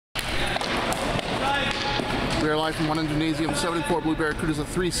We are live from One Gymnasium, 74 Blue Barracudas, a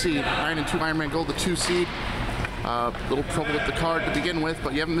 3 seed. Iron and 2 Ironman Gold, the 2 seed. Little trouble with the card to begin with,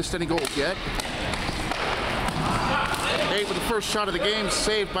 but you haven't missed any goals yet. 8 with the first shot of the game,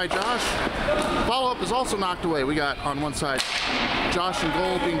 saved by Josh. Follow-up is also knocked away. We got on one side Josh in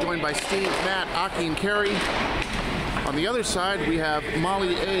goal, being joined by Steve, Matt, Aki, and Kerry. On the other side, we have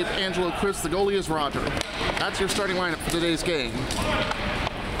Molly, Abe, Angelo, Chris. The goalie is Roger. That's your starting lineup for today's game.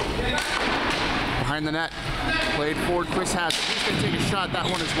 Behind the net, played forward, Chris has it. He's going to take a shot.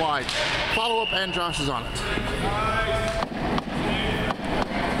 That one is wide. Follow-up, and Josh is on it.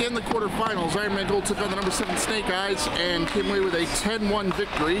 In the quarterfinals, Ironman Gold took on the number 7 Snake Eyes and came away with a 10-1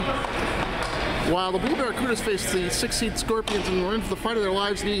 victory. While the Blue Barracudas faced the 6 seed Scorpions and were in for the fight of their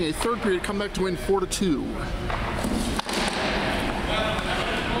lives, needing a third period comeback to win 4-2.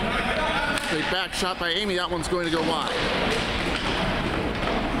 A back shot by Amy. That one's going to go wide.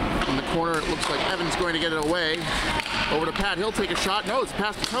 In the corner, it looks like Evan's going to get it away. Over to Pat. He'll take a shot. No, it's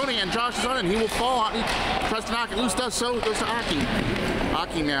past to Tony, and Josh is on it, and he will fall. He tries to knock it loose, does so. It goes to Aki.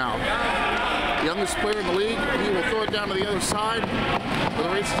 Aki now. Youngest player in the league. He will throw it down to the other side. The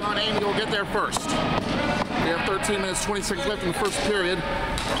race is on. Amy will get there first. We have 13 minutes, 20 seconds left in the first period.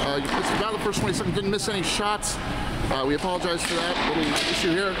 This is about the first 20 seconds. Didn't miss any shots. We apologize for that little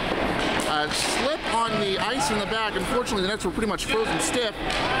issue here. Slip on the ice in the back. Unfortunately, the nets were pretty much frozen stiff,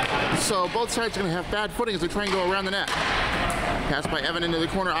 so both sides are going to have bad footing as they try and go around the net. Pass by Evan into the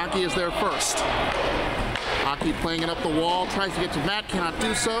corner. Aki is there first. Aki playing it up the wall, tries to get to Matt, cannot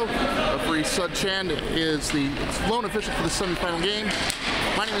do so. Referee Sud Chan is the lone official for the semifinal game.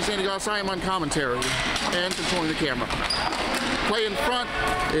 My name is Andy Goss. I am on commentary and controlling the camera. Play in front.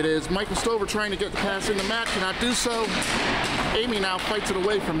 It is Michael Stover trying to get the pass into Matt, cannot do so. Amy now fights it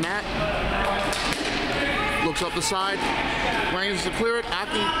away from Matt. Looks up the side, manages to clear it.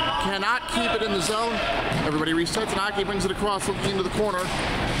 Aki cannot keep it in the zone. Everybody resets and Aki brings it across, looking into the corner.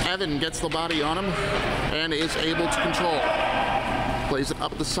 Evan gets the body on him and is able to control. Plays it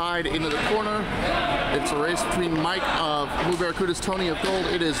up the side into the corner. It's a race between Mike of Blue Barracudas, Tony of Gold.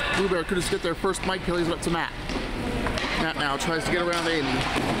 It is Blue Barracudas get there first. Mike plays it up to Matt. Matt now tries to get around Amy.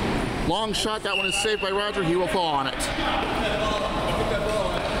 Long shot, that one is saved by Roger. He will fall on it.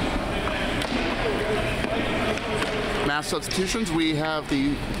 Mass substitutions. We have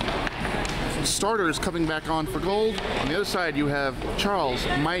the starters coming back on for Gold. On the other side, you have Charles,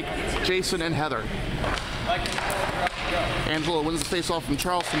 Mike, Jason, and Heather. Angelo wins the face-off from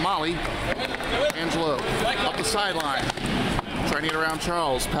Charles to Molly. Angelo up the sideline. Trying to get around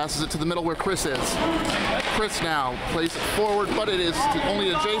Charles. Passes it to the middle where Chris is. Chris now plays it forward, but it is only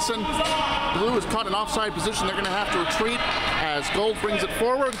to Jason. Blue is caught in offside position. They're going to have to retreat as Gold brings it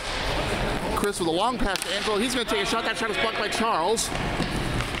forward. Chris with a long pass to Angelo. He's going to take a shot. That shot is blocked by Charles.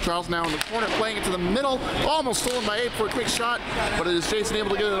 Charles now in the corner, playing it to the middle. Almost stolen by Abe for a quick shot, but it is Jason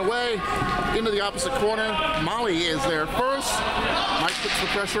able to get it away into the opposite corner. Molly is there first. Mike puts the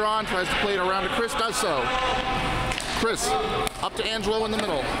pressure on, tries to play it around to Chris, does so. Chris up to Angelo in the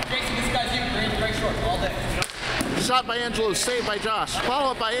middle. Jason, this guy's you. Great short all day. Shot by Angelo, saved by Josh.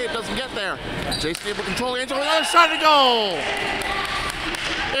 Follow up by Abe, doesn't get there. Jason able to control Angelo. Another shot to go.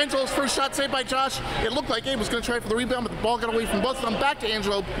 Angelo's first shot saved by Josh. It looked like Abe was going to try for the rebound, but the ball got away from both of them. Back to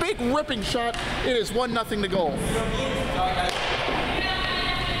Angelo. Big ripping shot. It is 1-0 to goal.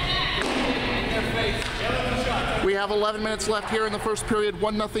 We have 11 minutes left here in the first period.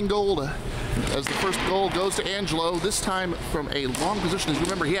 1-0 Gold. As the first goal goes to Angelo, this time from a long position. As you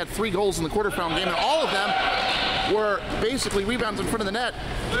remember, he had 3 goals in the quarterfinal game, and all of them were basically rebounds in front of the net.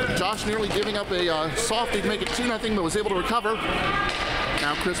 Josh nearly giving up a softie to make it 2-0, but was able to recover.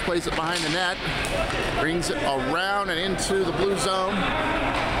 Now Chris plays it behind the net, brings it around and into the blue zone.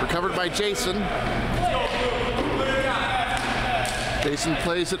 Recovered by Jason. Jason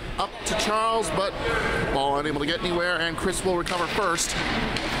plays it up to Charles, but ball unable to get anywhere, and Chris will recover first.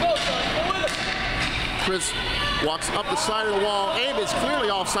 Chris walks up the side of the wall. Abe is clearly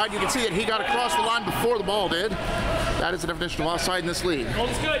offside. You can see that he got across the line before the ball did. That is the definition of offside in this league.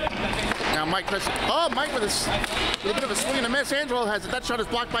 Now Mike press. Oh, Mike with a bit of a swing and a miss. Angelo has it. That shot is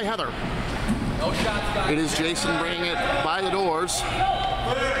blocked by Heather. It is Jason bringing it by the doors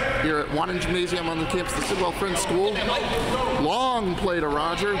here at One Gymnasium on the campus of the Sidwell Friends School. Long play to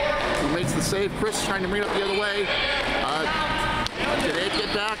Roger, who makes the save. Chris trying to bring it up the other way. Did Abe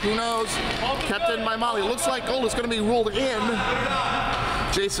get back? Who knows? Kept in by Molly. Looks like goal is going to be ruled in.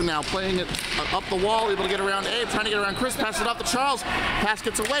 Jason now playing it up the wall, able to get around Abe, trying to get around Chris, pass it off to Charles. Pass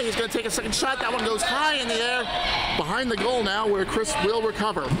gets away. He's going to take a second shot. That one goes high in the air behind the goal now, where Chris will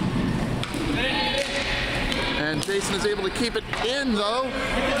recover. And Jason is able to keep it in, though.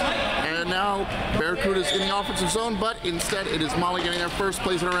 And And now Barracudas in the offensive zone, but instead it is Molly getting there first,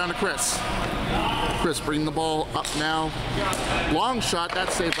 plays it around to Chris. Chris bringing the ball up now. Long shot,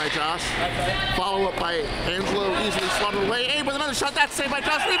 that's saved by Josh. Follow up by Angelo, easily slotted away. Abe with another shot, that's saved by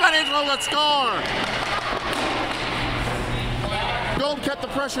Josh. Rebound, Angelo, let's score! Gold kept the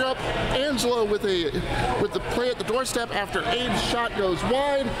pressure up. Angelo with the play at the doorstep after Abe's shot goes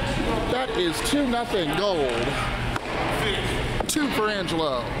wide. That is 2-0 Gold. 2 for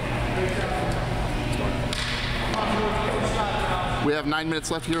Angelo. We have 9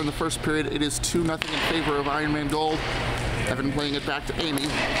 minutes left here in the first period. It is 2-0 in favor of Ironman Gold. Evan playing it back to Amy.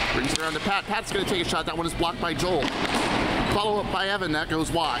 Brings it around to Pat. Pat's going to take a shot. That one is blocked by Joel. Follow up by Evan. That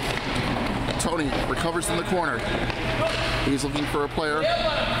goes wide. Tony recovers in the corner. He's looking for a player.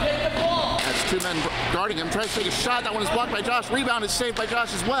 That's 2 men guarding him. Tries to take a shot. That one is blocked by Josh. Rebound is saved by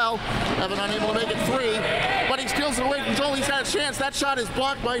Josh as well. Evan unable to make it 3. But he steals it away from Joel. He's had a chance. That shot is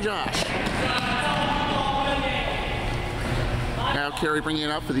blocked by Josh. Now Carey bringing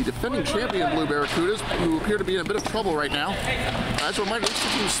it up for the defending champion Blue Barracudas, who appear to be in a bit of trouble right now. As a reminder, these two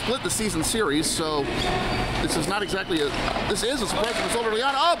teams split the season series, so this is not exactly this is a surprising result early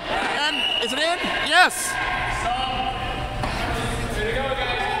on. Oh, and is it in? Yes! Here we go,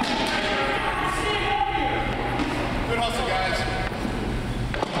 guys. Good hustle, guys.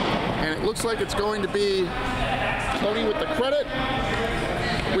 And it looks like it's going to be Tony with the credit.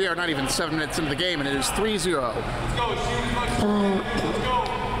 We are not even 7 minutes into the game, and it is 3-0. Let's go, Let's go.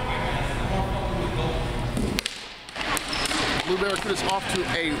 Blue Barracudas off to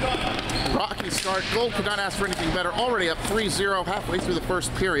a rocky start. Gold could not ask for anything better. Already up 3-0 halfway through the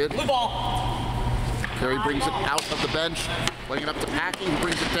first period. Blue ball. Carey brings it out of the bench, playing it up to Aki, who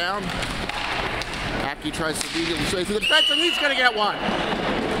brings it down. Aki tries to lead his way through the defense, and he's going to get one.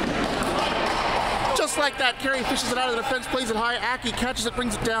 Just like that, Carey fishes it out of the defense, plays it high. Aki catches it,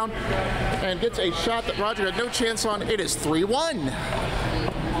 brings it down, and gets a shot that Roger had no chance on. It is 3-1.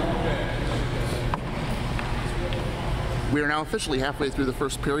 We are now officially halfway through the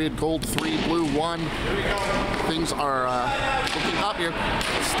first period. Gold 3, Blue 1. Things are looking up here.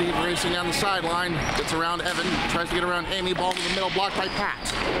 Steve racing down the sideline, gets around Evan, tries to get around Amy. Ball in the middle, blocked by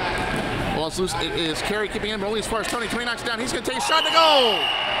Pat. Ball is loose. It is Carey keeping him, but only as far as Tony. Tony knocks it down. He's going to take a shot to go.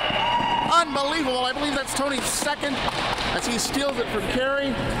 Unbelievable. I believe that's Tony's second as he steals it from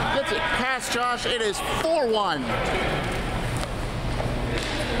Carey. Gets it past Josh. It is 4-1.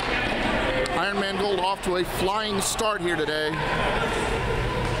 Ironman Gold off to a flying start here today.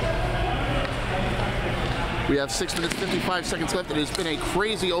 We have 6 minutes, 55 seconds left. It has been a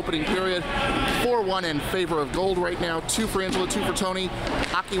crazy opening period. 4-1 in favor of Gold right now. 2 for Angela, 2 for Tony.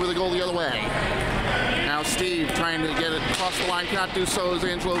 Aki with a goal the other way. Now Steve trying to get it across the line, cannot do so as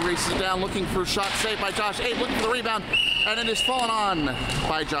Angelo races it down, looking for a shot saved by Josh. Abe looking for the rebound, and it is fallen on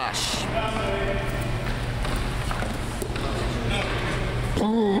by Josh.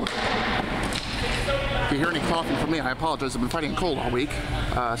 If you hear any coughing from me, I apologize. I've been fighting a cold all week.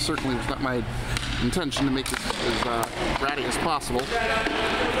 Certainly was not my intention to make this as ratty as possible.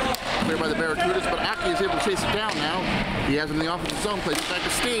 Clear by the Barracudas, but Aki is able to chase it down now. He has him in the offensive zone, plays it back to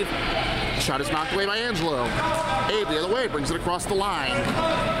Steve. Shot is knocked away by Angelo. Abe the other way, brings it across the line.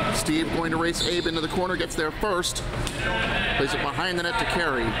 Steve going to race Abe into the corner, gets there first. Plays it behind the net to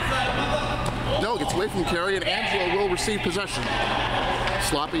Carey. No, gets away from Carey, and Angelo will receive possession.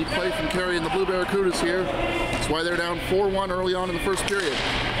 Sloppy play from Carey and the Blue Barracudas here. That's why they're down 4-1 early on in the first period.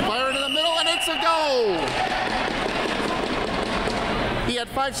 Fire into the middle, and it's a goal! He had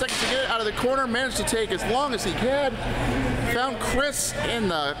 5 seconds to get it out of the corner, managed to take as long as he could. Found Chris in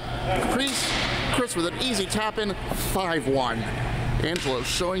the crease. Chris with an easy tap in, 5-1. Angelo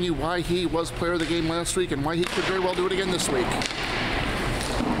showing you why he was player of the game last week and why he could very well do it again this week.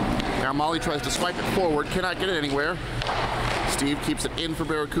 Now Molly tries to swipe it forward, cannot get it anywhere. Steve keeps it in for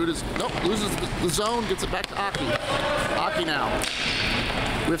Barracudas. Nope, loses the zone, gets it back to Aki. Aki now.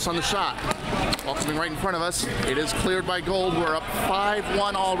 Whiffs on the shot. Ball coming right in front of us. It is cleared by Gold. We're up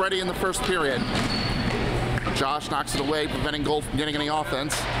 5-1 already in the first period. Josh knocks it away, preventing Gold from getting any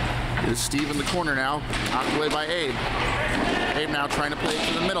offense. It is Steve in the corner now. Knocked away by Abe. Abe now trying to play it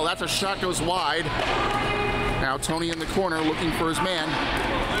to the middle. That's a shot, goes wide. Now Tony in the corner looking for his man.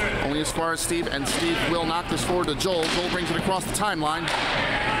 Only as far as Steve, and Steve will knock this forward to Joel. Joel brings it across the timeline.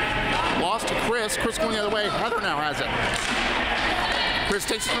 Lost to Chris. Chris going the other way. Heather now has it. Chris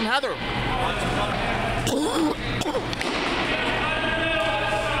takes it from Heather.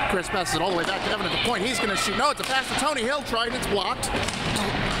 Chris passes it all the way back to Evan at the point. He's going to shoot. No, it's a pass to Tony. He'll try, and it's blocked.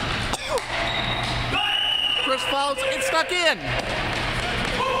 Chris follows. It's stuck in.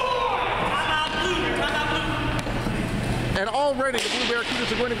 And already the Blue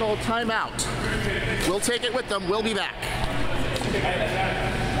Barracudas are going to call timeout. We'll take it with them. We'll be back.